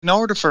In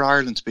order for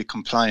Ireland to be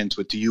compliant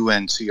with the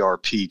UN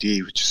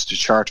CRPD, which is the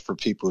Charter for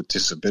People with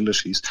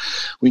Disabilities,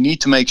 we need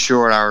to make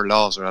sure our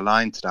laws are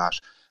aligned to that.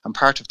 And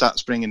part of that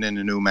is bringing in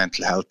a new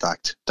Mental Health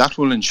Act. That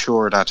will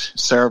ensure that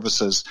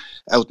services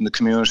out in the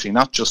community,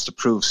 not just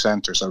approved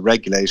centres, are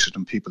regulated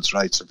and people's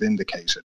rights are vindicated.